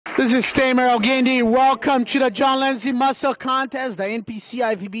This is Tamer Elgindi. Welcome to the John Lindsay Muscle Contest, the NPC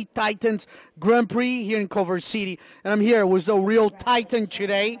IFBB Titans Grand Prix here in Culver City. And I'm here with the real Titan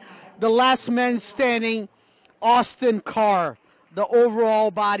today, the last man standing, Austin Karr, the overall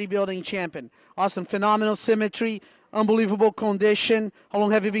bodybuilding champion. Austin, phenomenal symmetry, unbelievable condition. How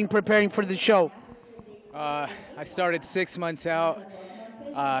long have you been preparing for the show? I started 6 months out.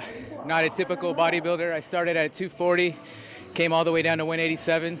 Not a typical bodybuilder. I started at 240. Came all the way down to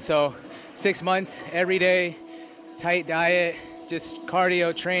 187, so 6 months, every day, tight diet, just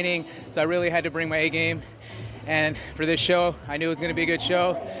cardio training, so I really had to bring my A game. And for this show, I knew it was going to be a good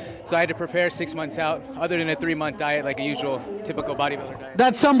show, so I had to prepare 6 months out, other than a 3-month diet like a usual, typical bodybuilder diet.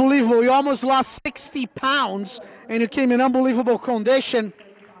 That's unbelievable. You almost lost 60 pounds, and you came in unbelievable condition.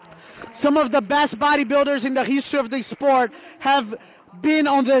 Some of the best bodybuilders in the history of the sport have been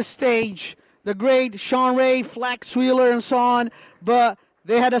on this stage. The great Sean Ray, Flex Wheeler, and so on, but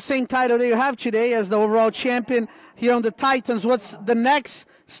they had the same title that you have today as the overall champion here on the Titans. What's the next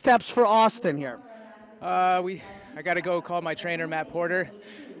steps for Austin here? I got to go call my trainer, Matt Porter,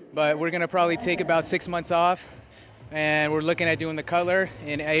 but we're going to probably take about 6 months off, and we're looking at doing the Cutler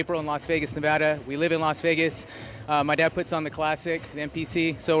in April in Las Vegas, Nevada. We live in Las Vegas. My dad puts on the Classic, the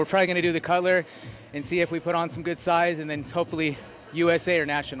NPC, so we're probably going to do the Cutler and see if we put on some good size, and then hopefully USA or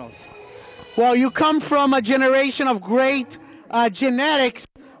Nationals. Well, you come from a generation of great genetics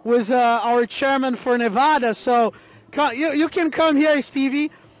with our chairman for Nevada, so you can come here,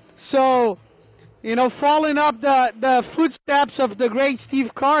 Stevie. So, you know, following up the footsteps of the great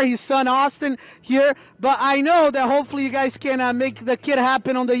Steve Karr, his son Austin here. But I know that hopefully you guys can make the kid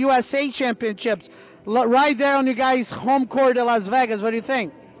happen on the USA Championships, right there on you guys' home court in Las Vegas. What do you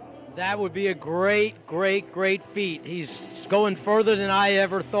think? That would be a great feat. He's going further than I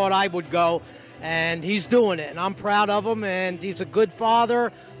ever thought I would go, and he's doing it, and I'm proud of him, and he's a good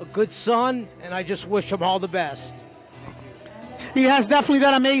father, a good son, and I just wish him all the best. He has definitely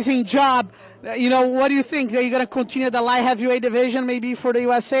done an amazing job. You know, what do you think? Are you going to continue the light heavyweight division maybe for the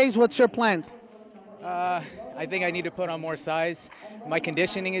USAs? What's your plans? I think I need to put on more size. My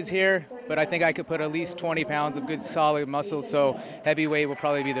conditioning is here, but I think I could put at least 20 pounds of good solid muscle, so heavyweight will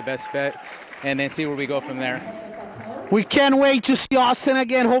probably be the best bet, and then see where we go from there. We can't wait to see Austin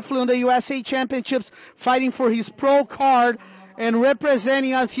again, hopefully on the USA Championships, fighting for his pro card and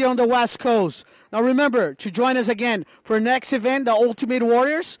representing us here on the West Coast. Now remember to join us again for next event, the Ultimate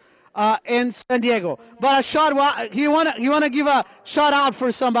Warriors in San Diego. But a shot, you want to give a shout out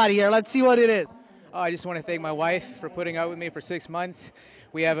for somebody here. Let's see what it is. I just want to thank my wife for putting up with me for 6 months.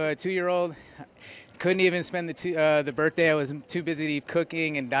 We have a 2-year-old. Couldn't even spend the birthday. I was too busy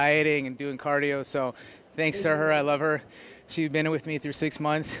cooking and dieting and doing cardio. So thanks to her, I love her. She's been with me through 6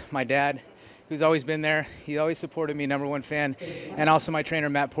 months. My dad, who's always been there. He always supported me, #1 fan. And also my trainer,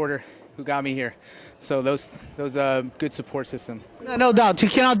 Matt Porter, who got me here. So those good support system. No doubt. You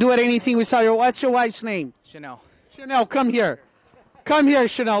cannot do anything without your, what's your wife's name? Chanel. Chanel, come here. Come here,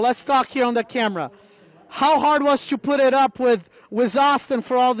 Chanel. Let's talk here on the camera. How hard was to put it up with Austin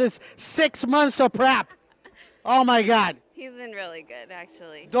for all this 6 months of prep? Oh, my God. He's been really good,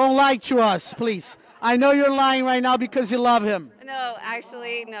 actually. Don't lie to us, please. I know you're lying right now because you love him. No,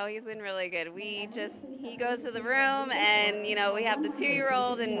 actually, no, he's been really good. He goes to the room, and, you know, we have the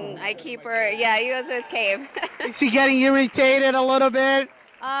 2-year-old, and I keep her. Yeah, he goes to his cave. Is he getting irritated a little bit?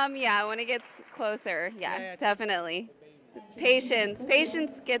 Yeah, when it gets closer, yeah, definitely. Patience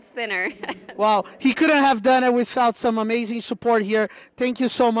gets thinner. Well, he couldn't have done it without some amazing support here. Thank you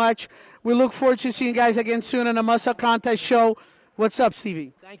so much. We look forward to seeing you guys again soon on the Muscle Contest show. What's up,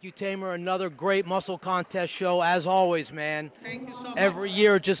 Stevie? Thank you, Tamer. Another great Muscle Contest show, as always, man. Thank you so much. Every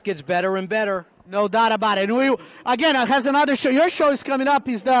year it just gets better and better. No doubt about it. And we, again, it has another show. Your show is coming up.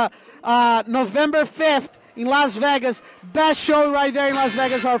 Is the November 5th in Las Vegas. Best show right there in Las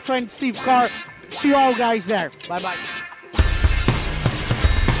Vegas, our friend Steve Karr. See you all guys there. Bye-bye.